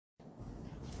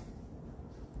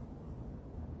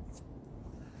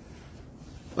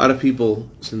A lot of people,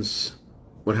 since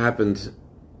what happened,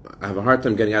 have a hard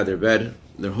time getting out of their bed.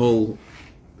 Their whole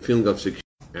feeling of security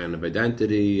and of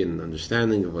identity and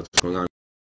understanding of what's going on.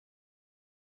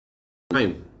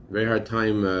 Very hard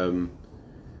time,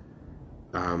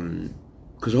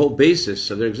 because the whole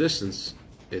basis of their existence,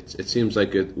 it seems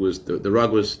like it was the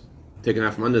rug was taken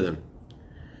out from under them,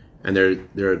 and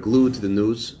they're glued to the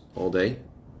news all day,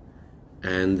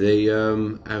 and they're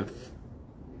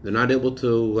not able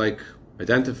to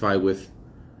identify with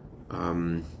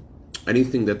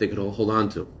anything that they could hold on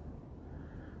to.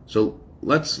 So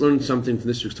let's learn something from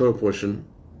this week's Torah portion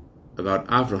about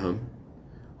Avraham.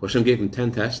 Hashem gave him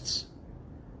 10 tests.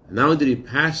 And not only did he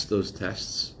pass those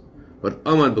tests, but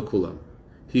Amad B'kulam.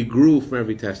 He grew from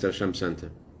every test that Hashem sent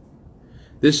him.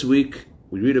 This week,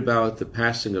 we read about the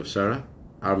passing of Sarah,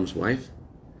 Avram's wife.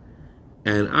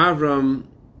 And Avram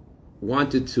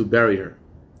wanted to bury her.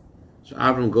 So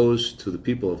Avram goes to the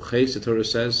people of Ches, the Torah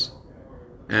says,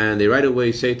 and they right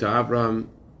away say to Avram,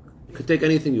 you could take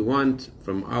anything you want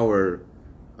from our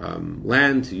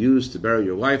land to use to bury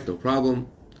your wife, no problem.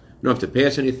 You don't have to pay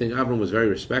us anything. Avram was very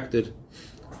respected.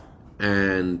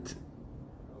 And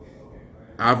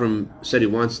Avram said he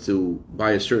wants to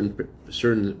buy a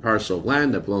certain parcel of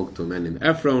land that belonged to a man named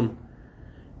Ephron.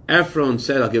 Ephron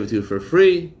said, I'll give it to you for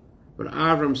free. But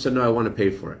Avram said, no, I want to pay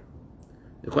for it.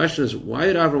 The question is, why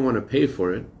did Avram want to pay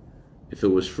for it if it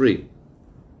was free?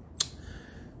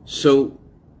 So,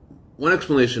 one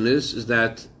explanation is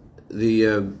that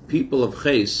the people of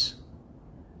Ches,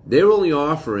 they were only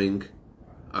offering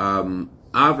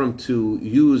Avram to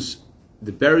use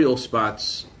the burial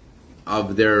spots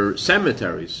of their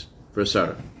cemeteries for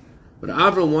Sarah. But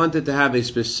Avram wanted to have a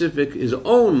specific, his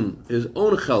own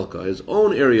chelka, his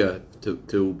own area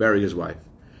to bury his wife.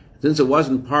 Since it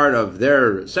wasn't part of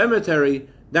their cemetery,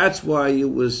 that's why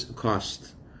it was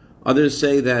cost. Others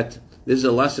say that this is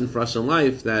a lesson for us in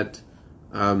life that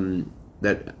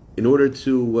that in order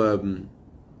to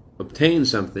obtain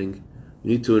something,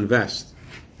 you need to invest.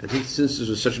 And since this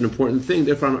was such an important thing,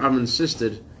 therefore Avram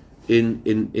insisted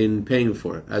in paying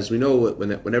for it. As we know,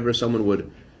 whenever someone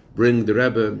would bring the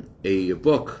Rebbe a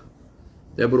book,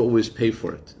 they would always pay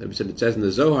for it. The Rebbe said, it says in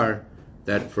the Zohar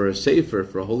that for a sefer,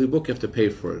 for a holy book, you have to pay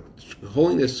for it.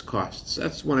 Holiness costs.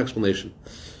 That's one explanation.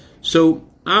 So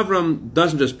Avram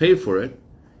doesn't just pay for it,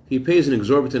 he pays an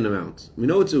exorbitant amount. We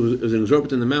know it was an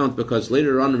exorbitant amount because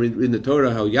later on in the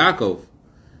Torah how Yaakov,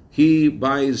 he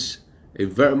buys a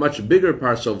very much bigger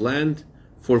parcel of land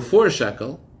for 4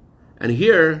 shekel, and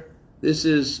here this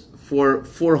is for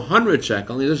 400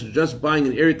 shekel. And he's just buying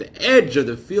an area at the edge of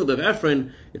the field of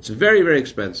Ephron. It's very, very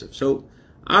expensive. So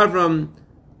Avram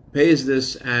pays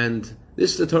this, and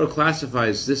this the Torah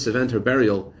classifies this event, her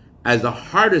burial, as the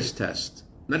hardest test.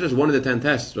 Not just one of the 10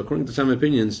 tests, but according to some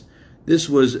opinions, this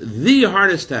was the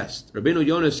hardest test. Rabbeinu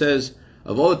Yonah says,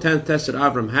 of all the 10 tests that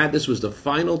Avram had, this was the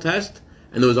final test,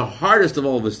 and it was the hardest of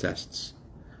all of his tests.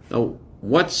 Now,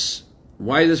 why is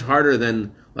this harder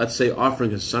than, let's say,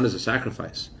 offering his son as a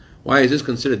sacrifice? Why is this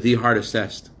considered the hardest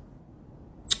test?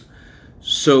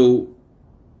 So,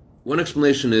 one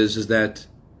explanation is that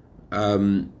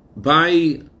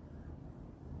by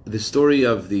the story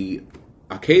of the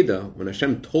Akedah, when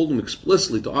Hashem told him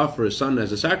explicitly to offer his son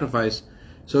as a sacrifice,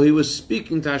 so he was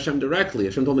speaking to Hashem directly.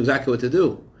 Hashem told him exactly what to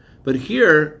do. But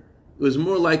here, it was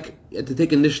more like he had to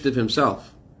take initiative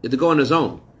himself. He had to go on his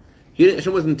own.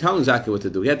 Hashem wasn't telling exactly what to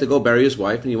do. He had to go bury his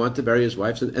wife, and he wanted to bury his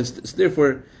wife. So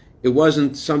therefore, it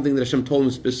wasn't something that Hashem told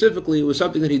him specifically. It was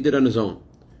something that he did on his own.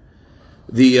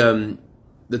 The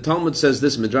Talmud says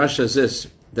this, Midrash says this,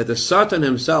 that the Satan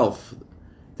himself,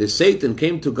 the Satan,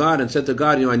 came to God and said to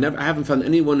God, I haven't found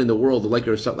anyone in the world like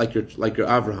your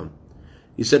Avraham.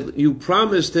 He said, you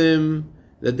promised him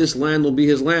that this land will be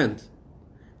his land,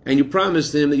 and you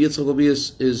promised him that Yitzchak will be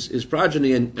his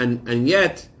progeny, and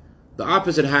yet the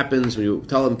opposite happens when you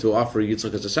tell him to offer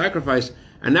Yitzchak as a sacrifice.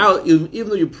 And now, even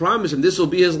though you promise him this will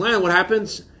be his land, what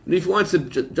happens? And if he wants to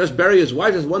just bury his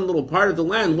wife as one little part of the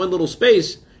land, one little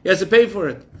space, he has to pay for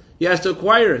it. He has to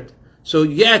acquire it. So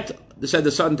yet, said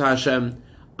the Satan to Hashem,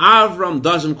 Avram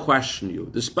doesn't question you,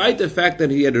 despite the fact that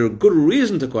he had a good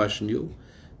reason to question you.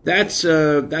 That's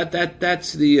the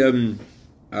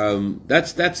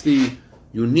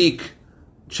unique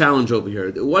challenge over here.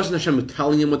 It wasn't Hashem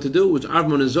telling him what to do. It was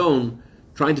Avram on his own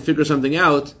trying to figure something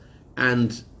out,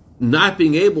 and not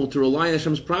being able to rely on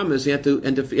Hashem's promise. He had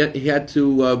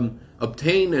to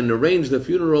obtain and arrange the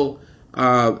funeral,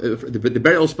 the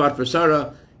burial spot for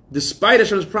Sarah. Despite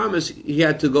Hashem's promise, he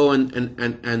had to go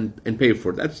and pay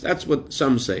for it. That's what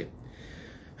some say.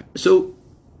 So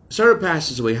Sarah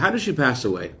passes away. How did she pass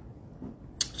away?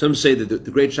 Some say that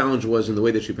the great challenge was in the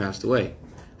way that she passed away.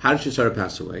 How did Sarah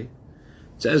pass away?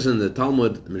 It says in the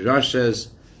Talmud, the Midrash says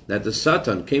that the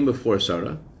Satan came before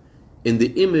Sarah in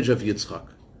the image of Yitzchak.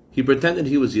 He pretended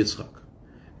he was Yitzchak.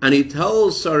 And he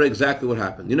tells Sarah exactly what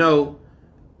happened.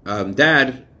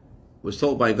 Dad was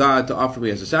told by God to offer me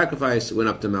as a sacrifice. Went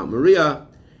up to Mount Moriah,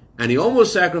 and he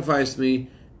almost sacrificed me.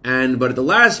 But at the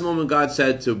last moment, God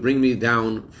said to bring me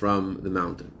down from the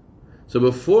mountain. So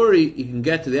before he can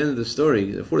get to the end of the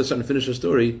story, before the Satan finished the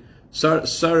story,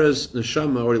 Sarah's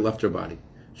neshama already left her body.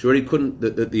 She already couldn't.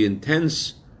 The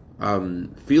intense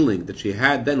feeling that she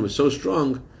had then was so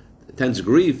strong, intense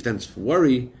grief, intense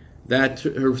worry, that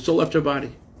her soul left her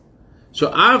body.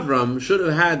 So Avram should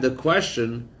have had the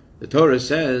question. The Torah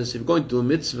says, if you're going to do a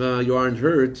mitzvah, you aren't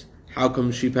hurt. How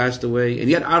come she passed away? And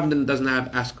yet Avram doesn't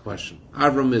ask a question.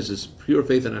 Avram is his pure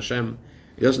faith in Hashem.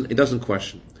 He doesn't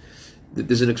question.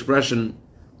 There's an expression: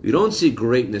 you don't see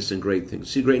greatness in great things.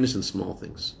 You see greatness in small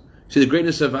things. You see the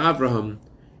greatness of Avraham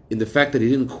in the fact that he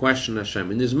didn't question Hashem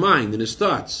in his mind, in his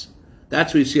thoughts.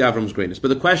 That's where you see Avram's greatness. But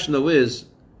the question though is,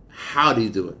 how did he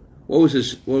do it? Where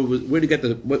did he get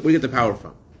the power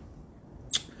from?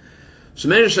 So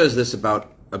Medrash says this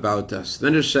about us.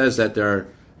 Medrash says that there's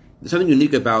something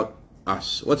unique about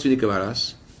us. What's unique about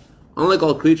us? Unlike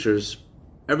all creatures,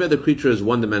 every other creature is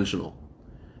one-dimensional,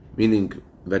 meaning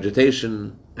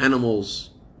vegetation,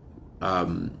 animals,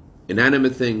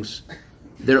 inanimate things.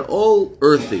 They're all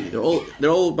earthy. They're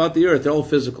all about the earth. They're all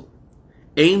physical.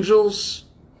 Angels,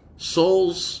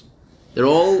 souls, they're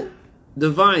all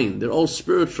divine. They're all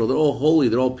spiritual. They're all holy.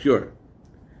 They're all pure.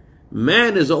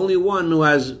 Man is the only one who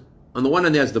has, on the one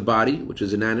hand, he has the body, which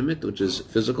is inanimate, which is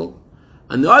physical.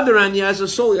 On the other hand, he has a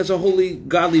soul. He has a holy,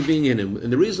 godly being in him.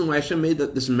 And the reason why Hashem made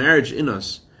this marriage in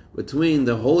us between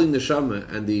the holy neshama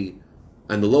and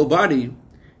the low body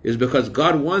is because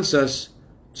God wants us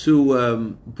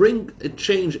to bring a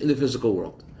change in the physical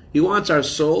world. He wants our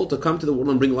soul to come to the world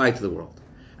and bring light to the world.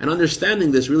 And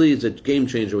understanding this really is a game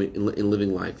changer in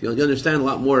living life. You understand a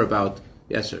lot more about...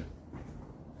 Yes, sir.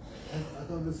 I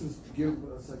thought this is to give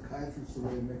psychiatrists a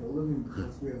way to make a living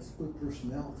because we have split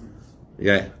personalities.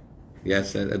 Yeah.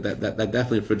 Yes, that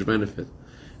definitely fringe benefit.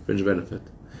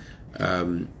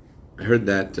 I heard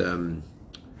that the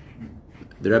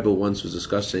Rebbe once was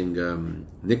discussing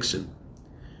Nixon.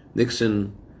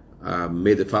 Nixon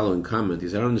made the following comment. He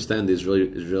said, I don't understand the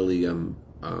Israeli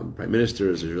prime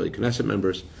ministers, Israeli Knesset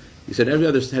members. He said, every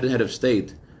other head of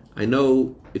state, I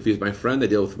know if he's my friend, I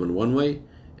deal with him in one way.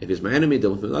 If he's my enemy, I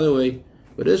deal with him another way.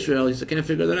 But Israel, he said, I can't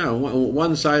figure that out.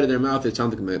 One side of their mouth, they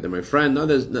sound like they're my friend.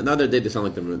 Another day, they sound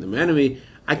like they're my enemy.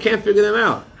 I can't figure them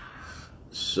out.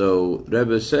 So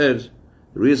Rebbe said,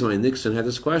 the reason why Nixon had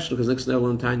this question, because Nixon never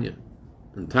learned Tanya.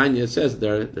 And Tanya says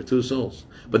they're two souls.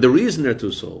 But the reason they're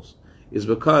two souls is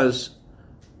because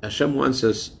Hashem wants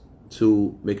us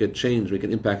to make a change, make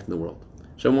an impact in the world.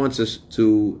 Hashem wants us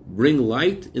to bring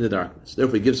light in the darkness.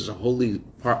 Therefore, He gives us a holy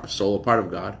soul, a part of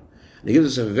God. And He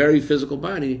gives us a very physical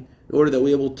body in order that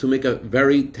we're able to make a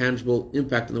very tangible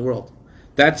impact in the world.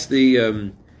 That's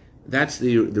the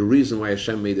reason why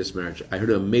Hashem made this marriage. I heard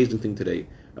an amazing thing today.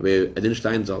 Adin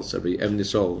Steinsaltz, Evn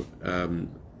Yisrael,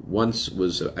 once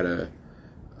was at a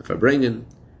Farbrengen.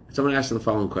 Someone asked him the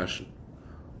following question: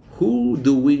 who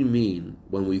do we mean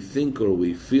when we think or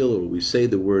we feel or we say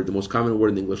the most common word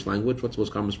in the English language? What's the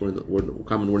most common word in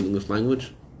the English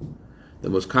language? The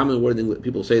most common word in English,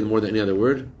 people say more than any other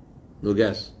word? No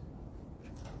guess.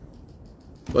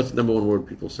 What's the number one word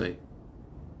people say?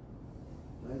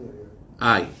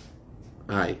 I.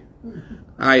 I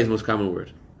is the most common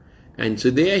word. And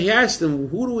so he asked them,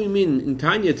 who do we mean? In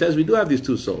Tanya it says we do have these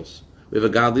two souls. We have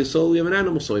a godly soul, we have an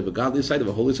animal soul. We have a godly side, we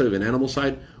have a holy side, we have an animal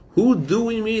side. Who do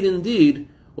we mean indeed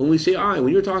when we say I?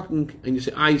 When you're talking and you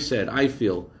say, I said, I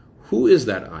feel, who is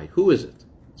that I? Who is it?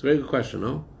 It's a very good question,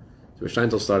 no? So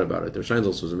Steinsaltz thought about it.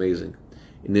 Steinsaltz was amazing.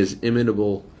 In his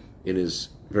imitable, in his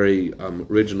very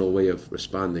original way of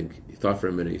responding, he thought for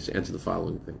a minute, he answered the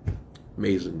following thing.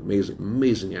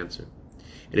 Amazing answer.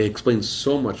 And it explains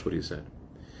so much what he said.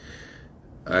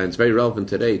 And it's very relevant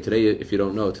today. Today, if you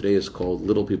don't know, today is called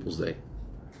Little People's Day.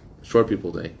 Short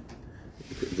People Day.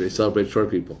 They celebrate short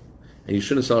people. And you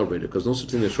shouldn't celebrate it, because no such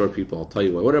thing as short people. I'll tell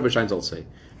you why. What did Rabbi Steinsaltz say?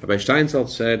 Rabbi Steinsaltz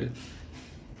said,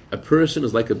 a person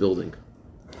is like a building.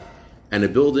 And a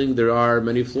building, there are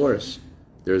many floors.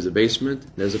 There's a basement,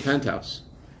 there's a penthouse.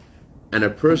 And a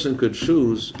person could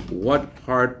choose what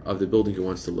part of the building he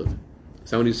wants to live in. Is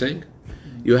that what he's saying?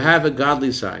 You have a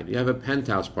godly side. You have a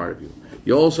penthouse part of you.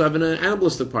 You also have an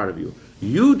animalistic part of you.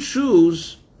 You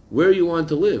choose where you want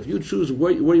to live. You choose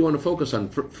where you want to focus on.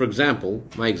 For example,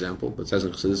 my example, but says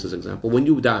this is example, when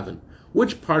you daven,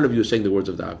 which part of you is saying the words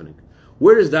of davening?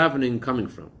 Where is davening coming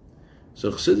from?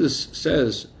 So Chassidus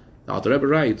says, the Alter Rebbe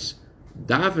writes,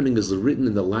 davening is written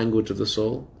in the language of the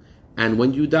soul, and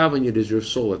when you daven, it is your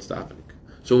soul that's davening.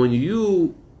 So when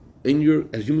you,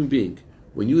 as a human being,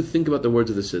 when you think about the words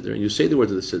of the Siddur, and you say the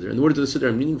words of the Siddur, and the words of the Siddur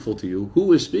are meaningful to you,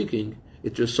 who is speaking?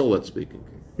 It's your soul that's speaking.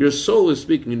 Your soul is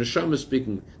speaking, your neshama is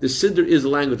speaking. The Siddur is the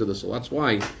language of the soul. That's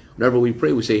why whenever we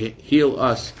pray, we say, heal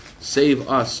us, save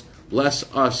us, bless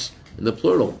us, in the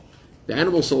plural. The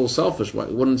animal soul is selfish.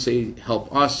 It wouldn't say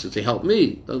help us, it would say help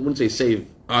me. It wouldn't say save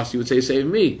us, you would say save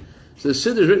me. So the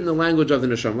Siddur is written in the language of the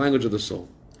neshama, language of the soul.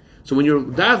 So when you're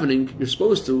davening, you're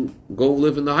supposed to go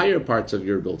live in the higher parts of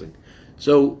your building.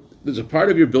 So there's a part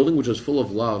of your building which is full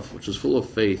of love, which is full of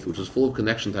faith, which is full of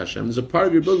connection to Hashem. There's a part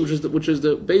of your building which is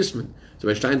the basement. So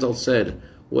Steinsaltz said,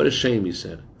 what a shame, he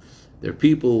said. There are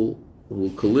people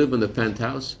who could live in the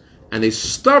penthouse, and they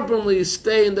stubbornly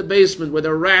stay in the basement where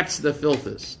the rats, the filth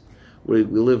is. We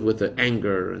live with the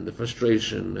anger and the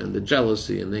frustration and the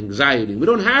jealousy and the anxiety. We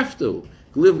don't have to.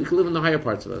 We can live in the higher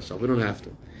parts of ourselves. We don't have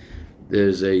to.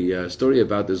 There's a story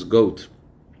about this goat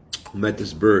who met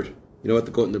this bird. You know what,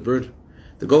 the goat and the bird?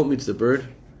 The goat meets the bird,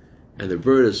 and the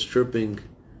bird is chirping,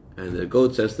 and the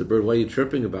goat says to the bird, what are you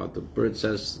chirping about? The bird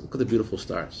says, look at the beautiful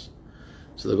stars.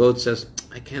 So the goat says,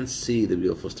 I can't see the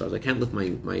beautiful stars. I can't lift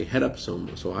my head up so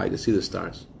high to see the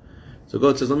stars. So the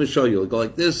goat says, let me show you. It'll go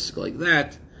like this, go like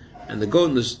that. And the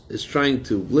goat is trying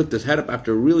to lift his head up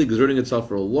after really exerting itself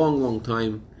for a long, long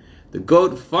time. The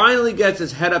goat finally gets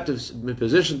his head up to in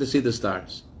position to see the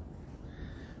stars.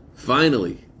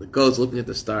 Finally, the goat's looking at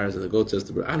the stars, and the goat says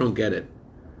to the bird, I don't get it.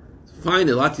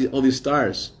 Finally, all these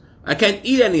stars. I can't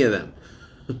eat any of them.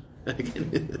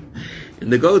 In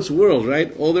the goat's world,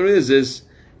 right? All there is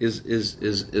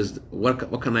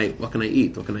what can I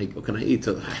eat? What can I eat?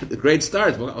 So the great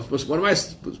stars. What am I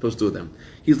supposed to do with them?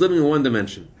 He's living in one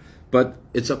dimension. But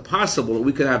it's possible that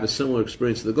we could have a similar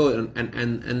experience to the goat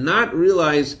and not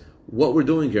realize what we're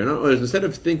doing here. Instead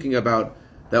of thinking about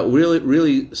that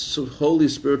really holy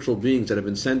spiritual beings that have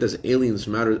been sent as aliens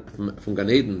from Gan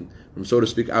Eden, from, so to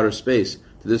speak, outer space,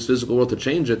 to this physical world to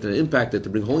change it, to impact it, to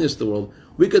bring holiness to the world,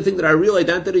 we could think that our real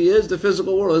identity is the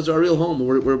physical world, is our real home,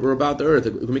 we're about the earth.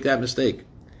 We can make that mistake.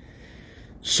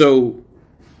 So,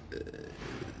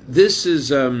 this is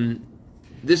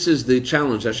the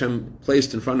challenge that Hashem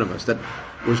placed in front of us, that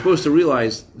we're supposed to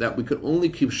realize that we can only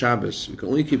keep Shabbos, we can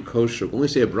only keep kosher, we can only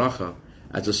say a bracha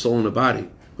as a soul and a body.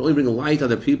 We can only bring light to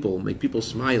other people, make people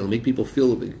smile, make people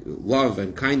feel love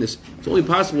and kindness. It's only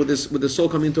possible with the soul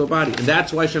coming into a body. And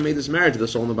that's why Hashem made this marriage of the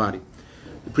soul and the body.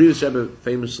 The previous Rebbe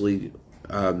famously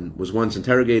was once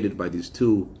interrogated by these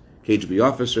two KGB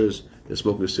officers. They're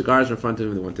smoking cigars in front of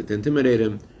him. They wanted to intimidate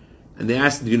him. And they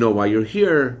asked him, do you know why you're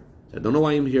here? He said, I don't know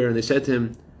why I'm here. And they said to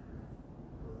him,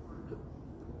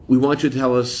 we want you to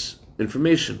tell us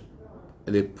information.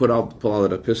 And they pull out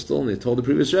a pistol, and they told the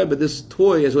previous Rebbe, this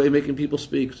toy is a way of making people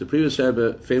speak. So the previous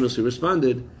Rebbe famously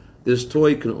responded, this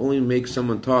toy can only make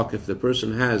someone talk if the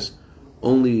person has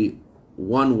only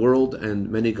one world and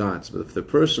many gods. But if the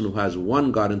person who has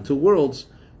one God and two worlds,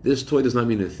 this toy does not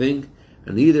mean a thing,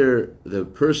 and neither the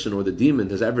person or the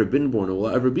demon has ever been born or will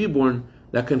ever be born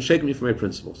that can shake me from my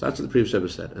principles. That's what the previous Rebbe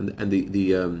said. And the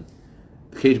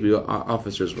KGB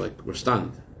officers were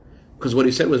stunned. Because what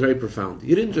he said was very profound.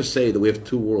 He didn't just say that we have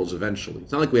two worlds eventually.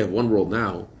 It's not like we have one world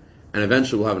now, and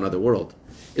eventually we'll have another world.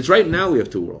 It's right now we have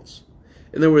two worlds.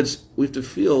 In other words, we have to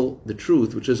feel the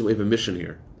truth, which is that we have a mission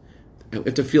here. And we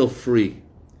have to feel free.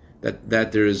 That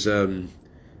there's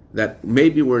that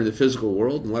maybe we're in the physical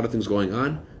world and a lot of things going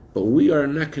on, but we are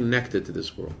not connected to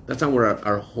this world. That's not where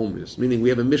our home is. Meaning we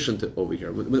have a mission over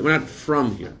here. We're not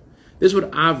from here. This is why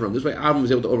Avram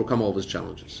was able to overcome all of his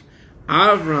challenges.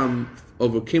 Avram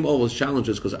overcame all those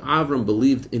challenges because Avram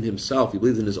believed in himself. He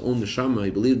believed in his own neshama. He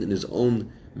believed in his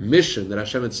own mission that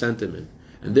Hashem had sent him in.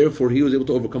 And therefore he was able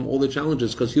to overcome all the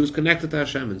challenges because he was connected to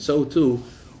Hashem. And so too,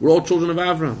 we're all children of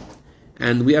Avram.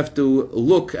 And we have to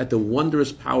look at the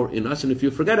wondrous power in us. And if you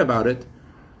forget about it,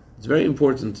 it's very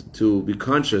important to be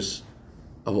conscious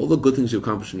of all the good things you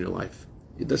accomplish in your life.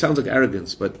 That sounds like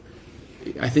arrogance, but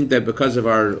I think that because of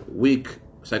our weak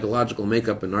psychological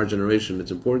makeup in our generation,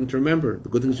 it's important to remember the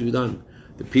good things you've done,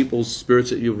 the people's spirits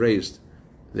that you've raised,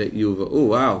 that you've,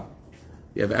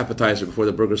 you have appetizer before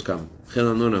the burgers come,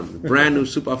 brand new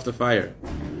soup off the fire,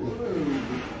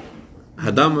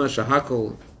 hadama,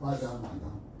 shahakal,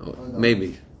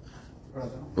 maybe.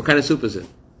 What kind of soup is it?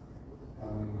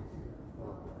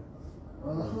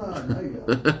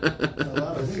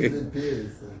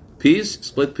 Peas?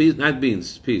 Split peas? Not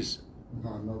beans, peas.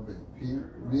 No beans.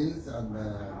 Beans and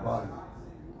barley.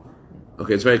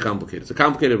 Okay, it's very complicated. It's a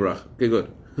complicated bracha. Okay,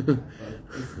 good.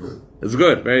 It's good. It's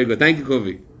good. Very good. Thank you,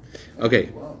 Kovi. Okay.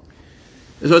 Wow.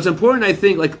 So it's important, I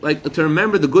think, like to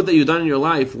remember the good that you've done in your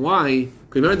life. Why?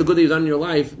 Because remember the good that you've done in your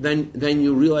life, then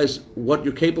you realize what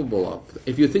you're capable of.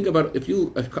 If you think about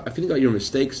your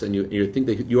mistakes and you think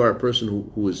that you are a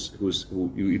person who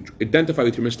you identify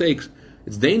with your mistakes,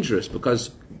 it's dangerous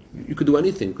because you could do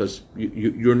anything because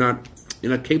you're not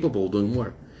capable of doing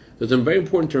more. So it's very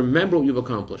important to remember what you've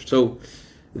accomplished. So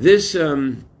this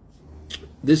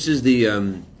is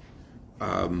the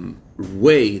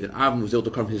way that Avram was able to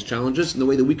overcome his challenges, and the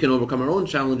way that we can overcome our own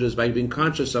challenges by being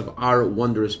conscious of our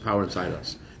wondrous power inside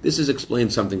us. This is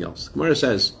explained something else. Gemara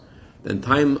says, that in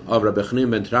time of Rabbi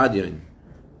Chanan ben Teradion,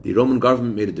 the Roman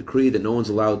government made a decree that no one's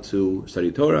allowed to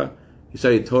study Torah. He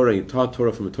studied Torah, he taught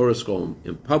Torah from a Torah scroll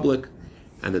in public,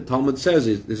 and the Talmud says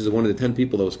this is one of the 10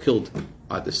 people that was killed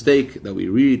at the stake that we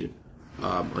read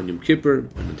on Yom Kippur,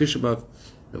 on Tisha B'Av.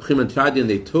 Rabbi Chanan ben Teradion,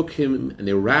 they took him and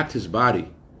they wrapped his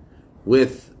body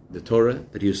with the Torah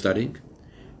that he was studying,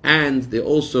 and they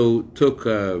also took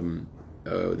they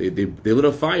lit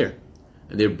a fire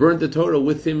and they burnt the Torah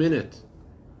with him in it.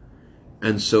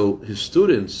 And so his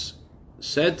students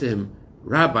said to him,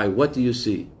 "Rabbi, what do you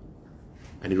see?"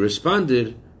 And he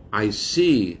responded, "I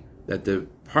see that the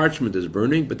parchment is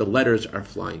burning, but the letters are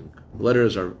flying. The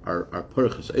letters are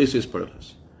purchas, esis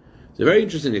purchas." It's a very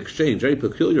interesting exchange, very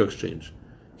peculiar exchange.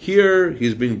 Here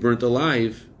he's being burnt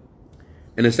alive,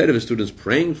 and instead of his students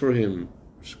praying for him,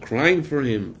 crying for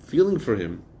him, feeling for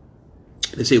him,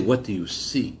 they say, "What do you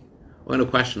see?" What kind of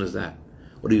question is that?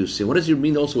 What do you see? What does it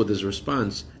mean also with his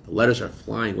response? The letters are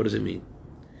flying. What does it mean?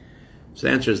 So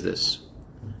the answer is this.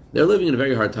 They're living in a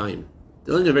very hard time.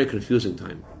 They're living in a very confusing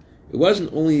time. It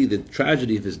wasn't only the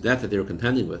tragedy of his death that they were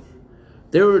contending with.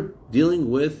 They were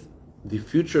dealing with the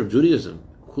future of Judaism.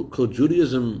 Could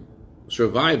Judaism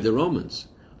survive the Romans?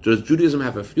 Does Judaism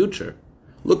have a future?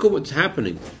 Look at what's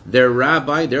happening. Their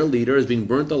rabbi, their leader, is being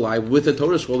burnt alive with the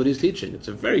Torah scroll that he's teaching. It's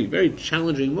a very, very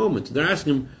challenging moment. They're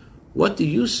asking him, "What do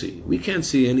you see? We can't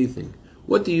see anything.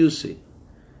 What do you see?"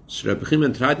 So Rabbi Chanan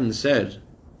ben Teradion said,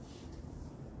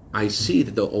 "I see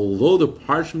that although the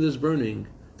parchment is burning,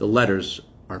 the letters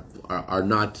are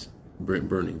not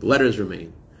burning. The letters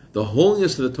remain. The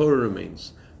holiness of the Torah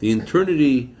remains. The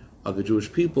eternity of the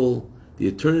Jewish people, the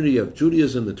eternity of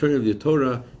Judaism, the eternity of the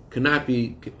Torah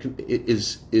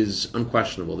is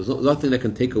unquestionable. There's nothing that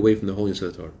can take away from the holiness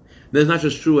of the Torah." And that's not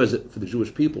just true as for the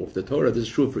Jewish people, for the Torah. This is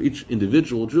true for each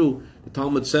individual Jew. The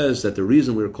Talmud says that the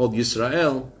reason we're called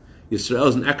Yisrael is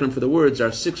an acronym for the words,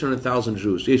 are 600,000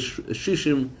 Jews.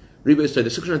 Shishim Riba said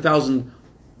there's 600,000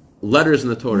 letters in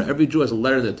the Torah. Every Jew has a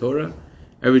letter in the Torah.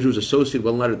 Every Jew is associated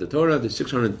with one letter of the Torah. The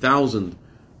 600,000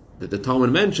 that the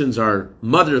Talmud mentions are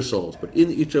mother souls, but in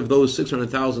each of those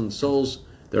 600,000 souls,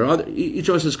 each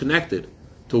of us is connected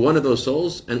to one of those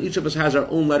souls, and each of us has our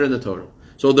own letter in the Torah.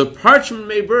 So the parchment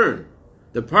may burn.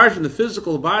 The parchment, the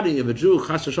physical body of a Jew,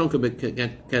 chas v'shalom,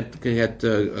 can get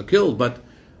killed, but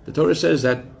the Torah says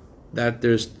that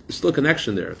there's still a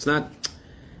connection there. It's not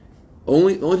the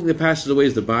only thing that passes away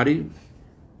is the body,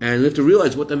 and we have to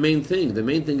realize what the main thing. The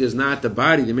main thing is not the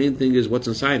body. The main thing is what's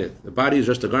inside it. The body is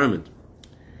just a garment.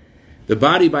 The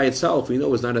body by itself, we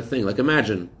know, is not a thing. Like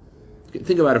imagine.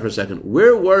 Think about it for a second.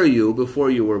 Where were you before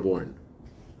you were born?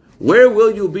 Where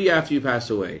will you be after you pass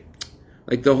away?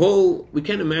 Like we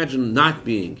can't imagine not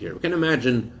being here. We can't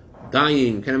imagine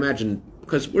dying. We can't imagine,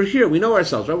 because we're here. We know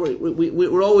ourselves, right?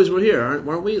 We're here,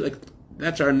 aren't we? Like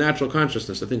that's our natural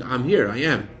consciousness. I think I'm here. I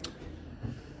am.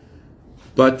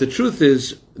 But the truth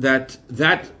is that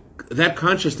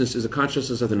consciousness is a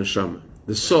consciousness of the neshama,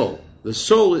 the soul. The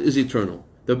soul is eternal.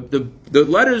 The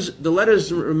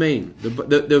letters remain.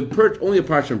 Only a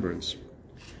parchment burns.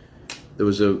 There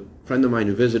was a friend of mine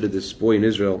who visited this boy in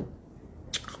Israel,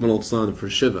 for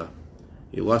Shiva.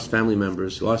 He lost family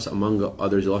members. He lost, among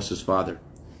others, he lost his father.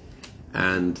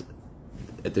 And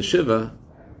at the Shiva,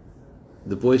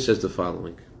 the boy says the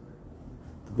following.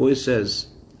 The boy says,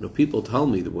 people tell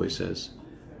me, the boy says,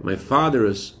 my father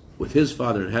is with his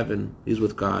father in heaven. He's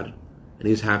with God, and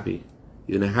he's happy.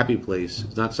 He's in a happy place.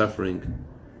 He's not suffering.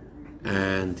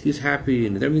 And he's happy,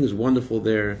 and everything is wonderful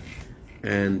there,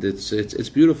 and it's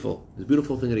beautiful. It's a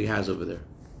beautiful thing that he has over there.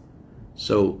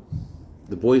 So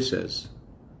the boy says,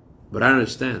 but I don't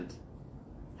understand.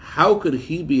 How could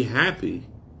he be happy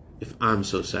if I'm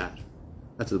so sad?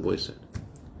 That's what the boy said.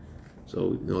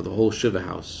 So, the whole Shiva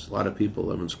house, a lot of people,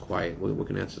 everyone's quiet. What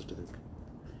can ancestors think?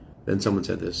 Then someone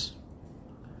said this.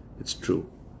 It's true.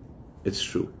 It's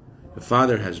true. The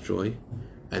father has joy,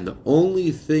 and the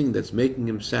only thing that's making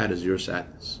him sad is your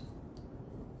sadness.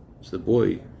 So the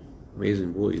boy,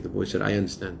 amazing boy, the boy said, I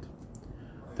understand.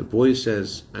 The boy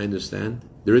says, I understand.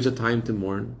 There is a time to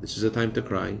mourn. This is a time to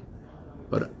cry.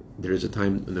 But there is a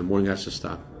time when the mourning has to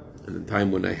stop, and a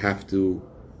time when I have to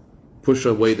push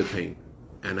away the pain,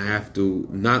 and I have to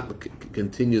not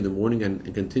continue the mourning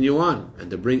and continue on, and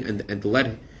to bring and to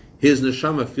let his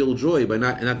neshama feel joy by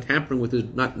not tampering with his,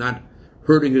 not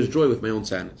hurting his joy with my own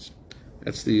sadness.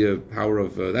 That's the power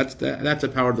of that's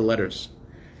the power of the letters.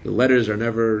 The letters can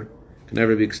never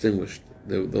be extinguished.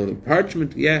 The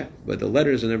parchment, yeah, but the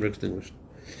letters are never extinguished.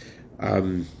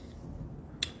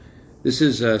 This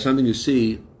is something you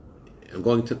see. I'm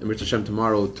going to Mirz Hashem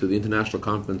tomorrow to the International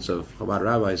Conference of Chabad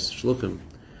Rabbis, Shluchim.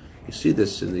 You see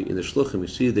this in the Shluchim. You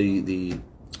see the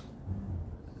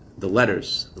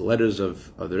letters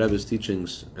of the Rebbe's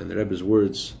teachings and the Rebbe's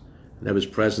words, and the Rebbe's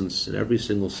presence in every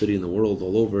single city in the world,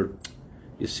 all over.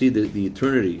 You see the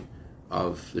eternity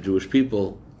of the Jewish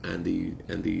people, and the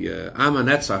Am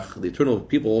HaNetzach, the eternal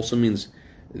people, also means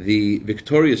the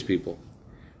victorious people.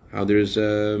 How there's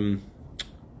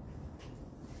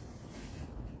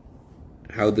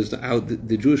how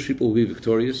the Jewish people will be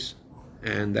victorious,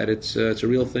 and that it's a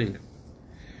real thing.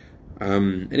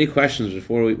 Any questions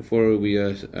before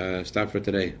we stop for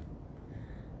today?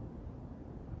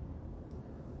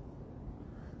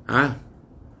 I'll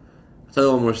tell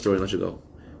you one more story and let you go.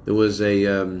 There was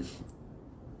a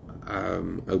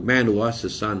man who lost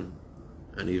his son,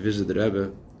 and he visited the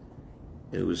Rebbe,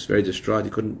 and he was very distraught.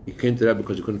 He came to the Rebbe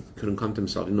because he couldn't come to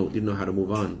himself. He didn't know how to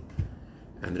move on.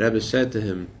 And the Rebbe said to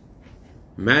him,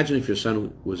 imagine if your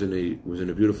son was in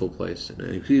a beautiful place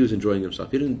and he was enjoying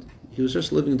himself. He was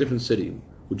just living in a different city.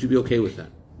 Would you be okay with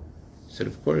that? He said,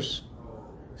 of course.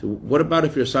 So what about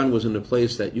if your son was in a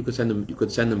place that you could send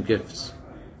him gifts,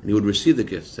 and he would receive the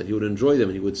gifts, that he would enjoy them,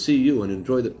 and he would see you and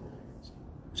enjoy them?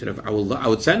 He said, I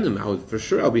would send them. For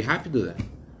sure, I'll be happy to do that.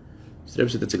 So the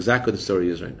Rebbe said, that's exactly what the story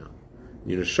is right now.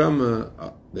 The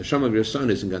neshama of your son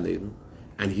is in Gan Eden,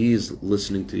 and he's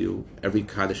listening to you. Every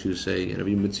kaddish you say and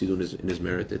every mitzvah you do in his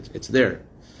merit, it's there.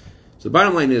 So the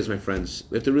bottom line is, my friends,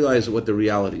 we have to realize what the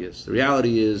reality is. The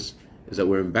reality is that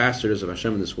we're ambassadors of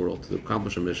Hashem in this world to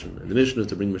accomplish a mission. And the mission is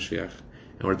to bring Mashiach.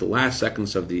 And we're at the last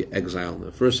seconds of the exile,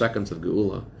 the first seconds of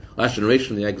Geula, last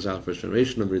generation of the exile, first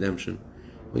generation of redemption.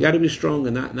 We got to be strong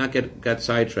and not get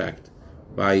sidetracked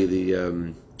by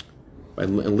and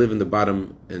live in the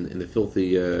bottom in the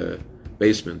filthy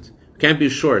basement. We can't be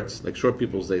short, like short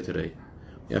people's day today.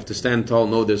 You have to stand tall,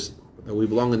 know this, that we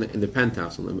belong in the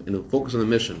penthouse, and focus on the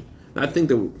mission. Not think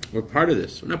that we're part of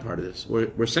this. We're not part of this.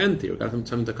 We're sent here. We've got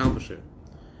something to accomplish here.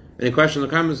 Any questions or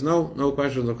comments? No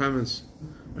questions or comments.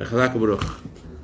 Chazak u'baruch.